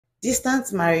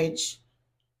Distance marriage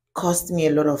cost me a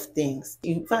lot of things.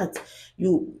 In fact,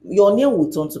 your name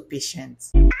will turn to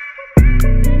patience.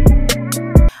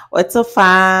 What's up,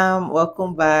 fam?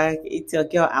 Welcome back. It's your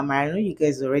girl Amara. I know you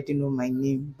guys already know my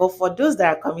name, but for those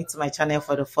that are coming to my channel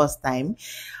for the first time,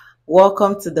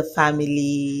 welcome to the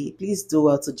family. Please do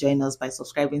well to join us by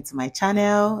subscribing to my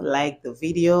channel, like the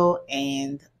video,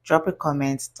 and drop a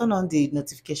comment. Turn on the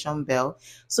notification bell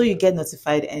so you get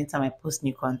notified anytime I post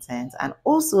new content. And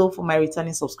also for my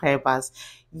returning subscribers,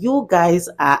 you guys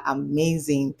are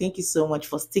amazing. Thank you so much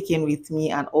for sticking with me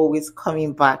and always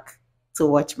coming back to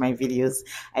watch my videos.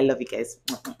 I love you guys.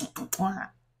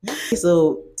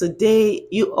 So today,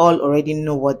 you all already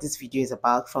know what this video is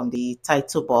about from the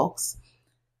title box.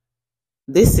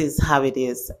 This is how it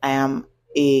is. I am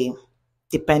a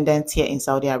dependent here in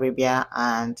Saudi Arabia,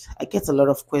 and I get a lot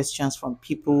of questions from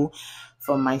people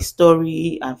from my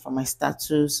story and from my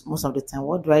status most of the time.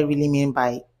 What do I really mean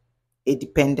by a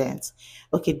dependent?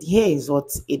 Okay, here is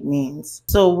what it means.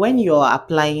 So when you're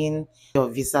applying your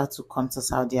visa to come to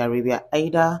Saudi Arabia,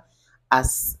 either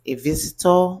as a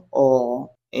visitor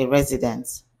or a resident,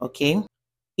 okay,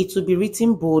 it will be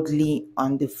written boldly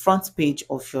on the front page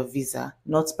of your visa,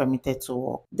 not permitted to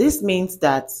work. This means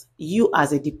that you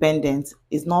as a dependent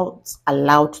is not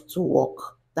allowed to work.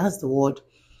 That's the word.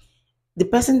 The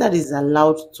person that is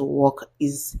allowed to work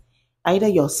is either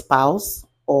your spouse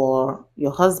or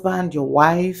your husband, your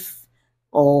wife,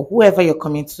 or whoever you're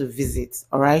coming to visit,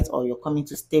 all right, or you're coming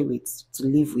to stay with, to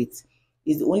live with,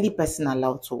 is the only person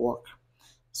allowed to work.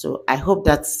 So I hope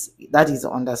that is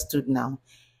understood now.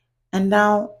 And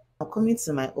now, coming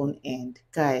to my own end,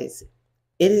 guys,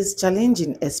 it is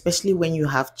challenging, especially when you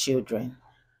have children.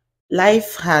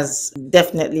 Life has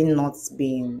definitely not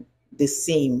been the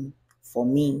same for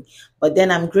me, but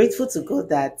then I'm grateful to God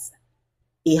that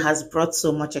it has brought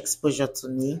so much exposure to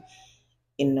me,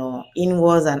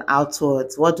 inwards and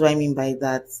outwards. What do I mean by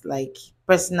that? Like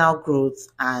personal growth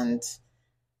and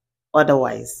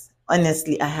otherwise.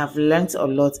 Honestly, I have learned a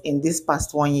lot in this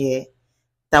past 1 year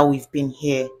that we've been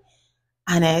here.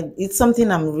 And it's something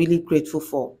I'm really grateful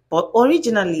for. But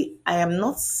originally, I am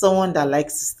not someone that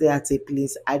likes to stay at a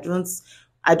place. I don't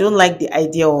like the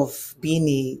idea of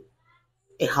being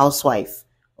a housewife.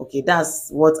 Okay, that's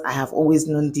what I have always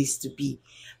known this to be.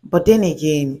 But then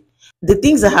again, the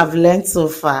things I have learned so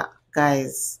far,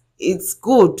 guys, it's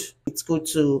good. It's good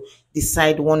to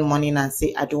decide one morning and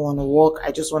say, I don't want to work.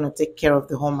 I just want to take care of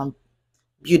the home and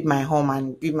build my home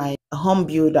and be my home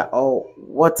builder or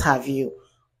what have you.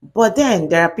 But then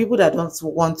there are people that don't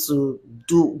want to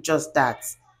do just that,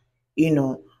 you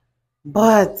know.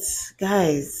 But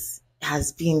guys, it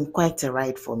has been quite a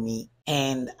ride for me.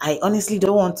 And I honestly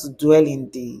don't want to dwell in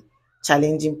the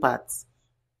challenging parts.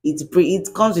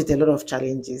 It comes with a lot of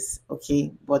challenges,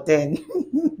 okay? But then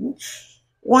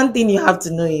one thing you have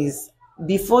to know is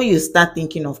before you start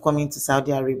thinking of coming to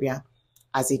Saudi Arabia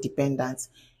as a dependent,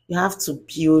 you have to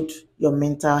build your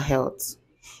mental health.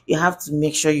 You have to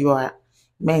make sure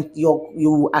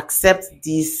you accept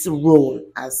this role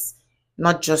as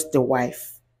not just the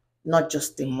wife, not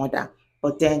just the mother,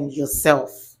 but then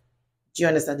yourself. Do you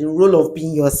understand? The role of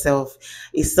being yourself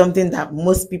is something that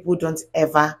most people don't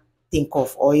ever think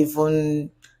of or even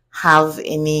have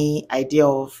any idea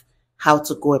of how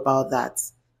to go about that.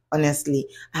 Honestly,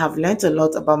 I have learned a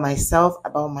lot about myself,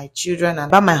 about my children, and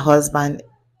about my husband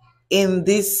in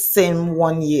this same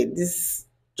 1 year, this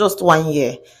just 1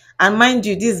 year. And mind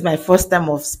you, this is my first time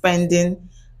of spending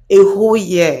a whole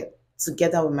year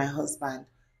together with my husband.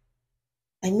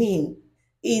 I mean,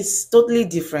 it's totally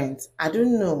different. I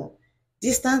don't know.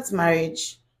 Distance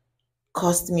marriage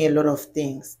cost me a lot of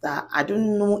things that I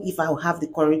don't know if I will have the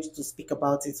courage to speak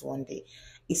about it one day.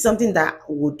 It's something that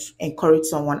would encourage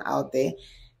someone out there,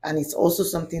 and it's also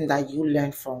something that you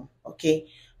learn from, okay?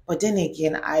 But then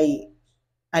again, I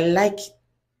like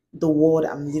the world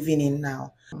I'm living in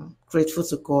now. I'm grateful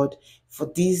to God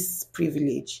for this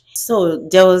privilege. So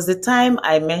there was the time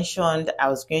I mentioned I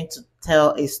was going to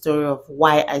tell a story of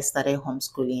why I started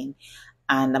homeschooling,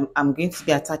 and I'm going to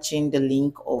be attaching the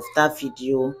link of that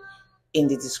video in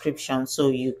the description so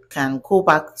you can go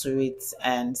back to it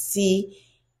and see,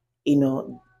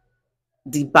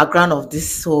 the background of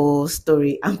this whole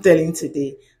story I'm telling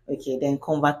today. Okay, then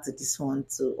come back to this one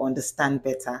to understand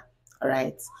better. All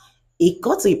right. It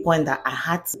got to a point that I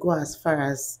had to go as far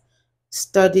as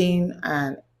studying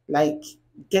and like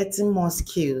getting more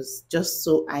skills just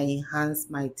so I enhance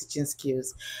my teaching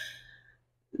skills.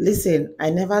 Listen, I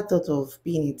never thought of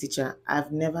being a teacher.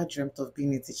 I've never dreamt of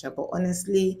being a teacher. But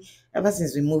honestly, ever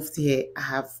since we moved here, I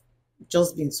have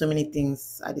just been so many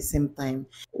things at the same time.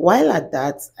 While at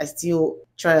that, I still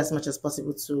try as much as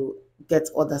possible to get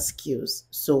other skills.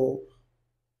 So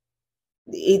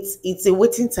it's a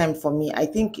waiting time for me. I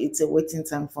think it's a waiting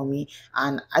time for me,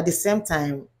 and at the same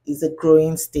time it's a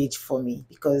growing stage for me,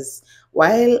 because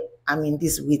while I'm in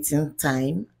this waiting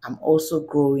time, I'm also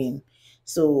growing.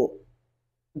 So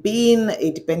being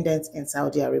a dependent in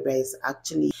Saudi Arabia is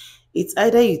actually, it's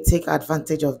either you take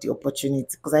advantage of the opportunity,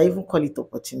 because I even call it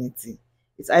opportunity.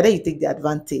 It's either you take the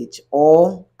advantage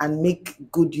or and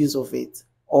make good use of it,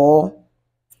 or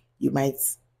you might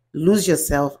lose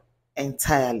yourself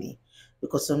entirely.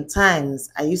 Because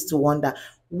sometimes I used to wonder,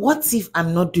 what if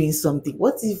I'm not doing something?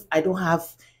 What if I don't have,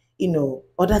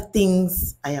 other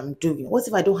things I am doing? What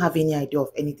if I don't have any idea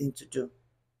of anything to do?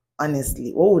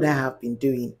 Honestly, what would I have been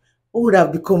doing? What would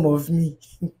have become of me?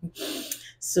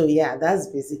 So yeah, that's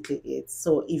basically it.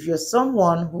 So if you're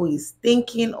someone who is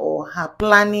thinking or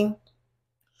planning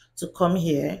to come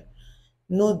here,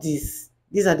 know this.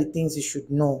 These are the things you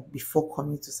should know before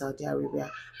coming to Saudi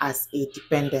Arabia as a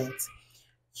dependent.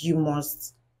 You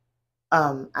must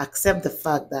accept the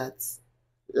fact that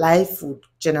life would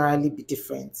generally be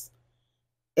different,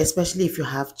 especially if you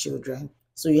have children.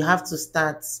 So you have to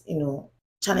start,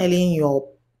 channeling your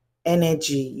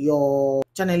energy, your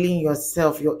channeling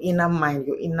yourself, your inner mind,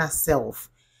 your inner self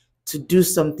to do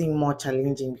something more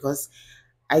challenging. Because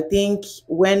I think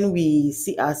when we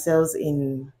see ourselves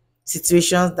in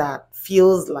situations that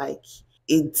feels like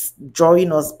it's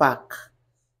drawing us back,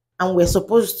 and we're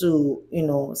supposed to,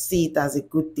 see it as a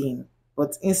good thing,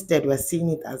 but instead we're seeing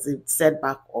it as a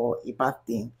setback or a bad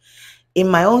thing. In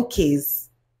my own case,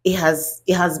 it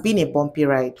has been a bumpy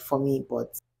ride for me,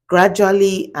 but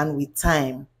gradually and with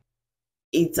time,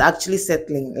 it's actually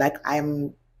settling. Like,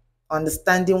 I'm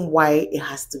understanding why it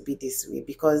has to be this way,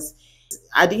 because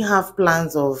I didn't have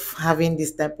plans of having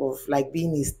this type of, like,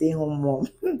 being a stay-home mom.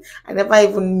 I never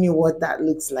even knew what that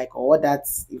looks like or what that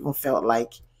even felt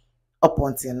like up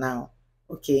until now.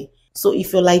 Okay. So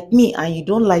if you're like me and you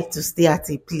don't like to stay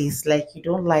at a place, like you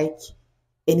don't like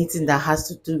anything that has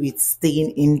to do with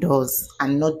staying indoors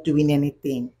and not doing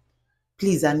anything,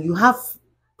 please, and you have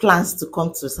plans to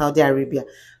come to Saudi Arabia,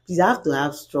 please have to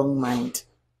have strong mind,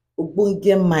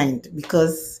 ogbonge mind,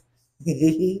 because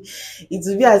it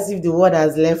will be as if the world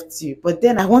has left you. But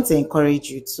then I want to encourage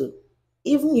you to,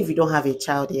 even if you don't have a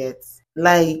child yet,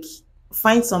 like,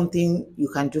 find something you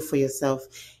can do for yourself.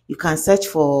 You can search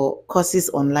for courses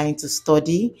online to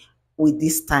study with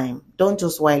this time. Don't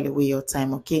just while away your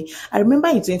time, okay? I remember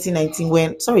in 2018,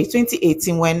 when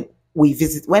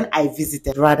I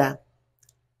visited, rather,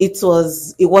 it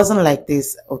wasn't like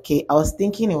this. Okay, I was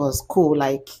thinking it was cool,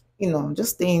 like,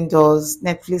 just stay indoors,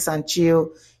 Netflix and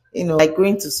chill, like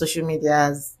going to social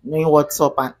medias, knowing what's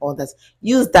up and all that.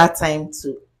 Use that time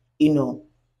to,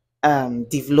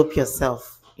 develop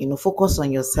yourself, focus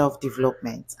on your self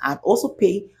development, and also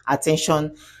pay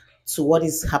attention to what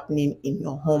is happening in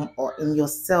your home or in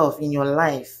yourself, in your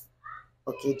life.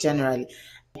 Okay, generally.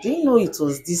 I didn't know it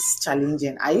was this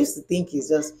challenging. I used to think it's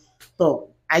just, so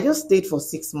I just stayed for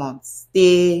 6 months,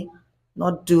 stay,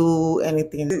 not do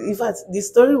anything. In fact, the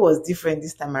story was different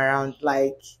this time around,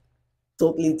 like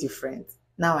totally different.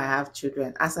 Now I have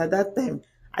children. As at that time,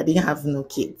 I didn't have no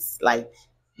kids, like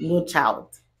no child.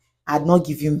 I had not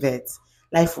given birth.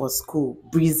 Life was cool,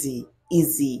 breezy,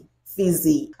 easy,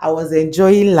 fizzy. I was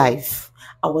enjoying life.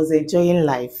 I was enjoying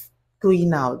life,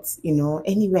 going out,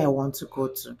 anywhere I want to go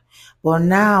to. But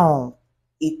now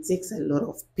it takes a lot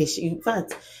of patience. In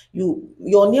fact,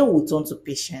 your name will turn to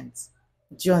patience.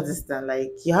 Do you understand?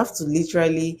 Like, you have to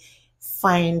literally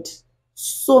find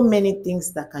so many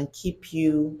things that can keep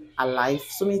you alive,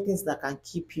 so many things that can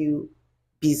keep you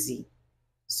busy,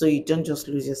 so you don't just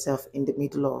lose yourself in the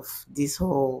middle of this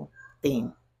whole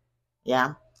thing.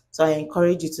 Yeah. So I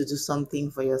encourage you to do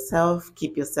something for yourself,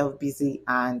 keep yourself busy,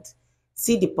 and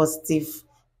see the positive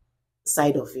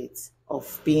side of it,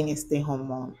 of being a stay-home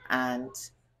mom. And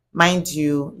mind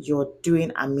you, you're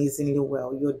doing amazingly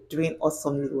well. You're doing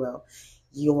awesomely well.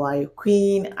 You are a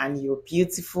queen, and you're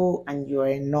beautiful, and you're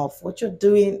enough. What you're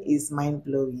doing is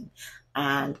mind-blowing.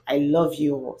 And I love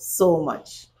you so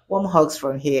much. Warm hugs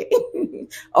from here.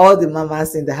 All the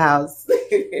mamas in the house.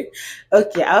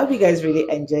 Okay, I hope you guys really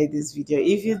enjoyed this video.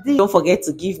 If you did, don't forget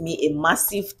to give me a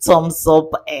massive thumbs up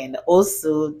and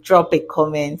also drop a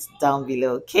comment down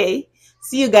below. Okay,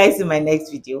 see you guys in my next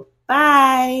video.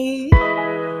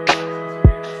 Bye.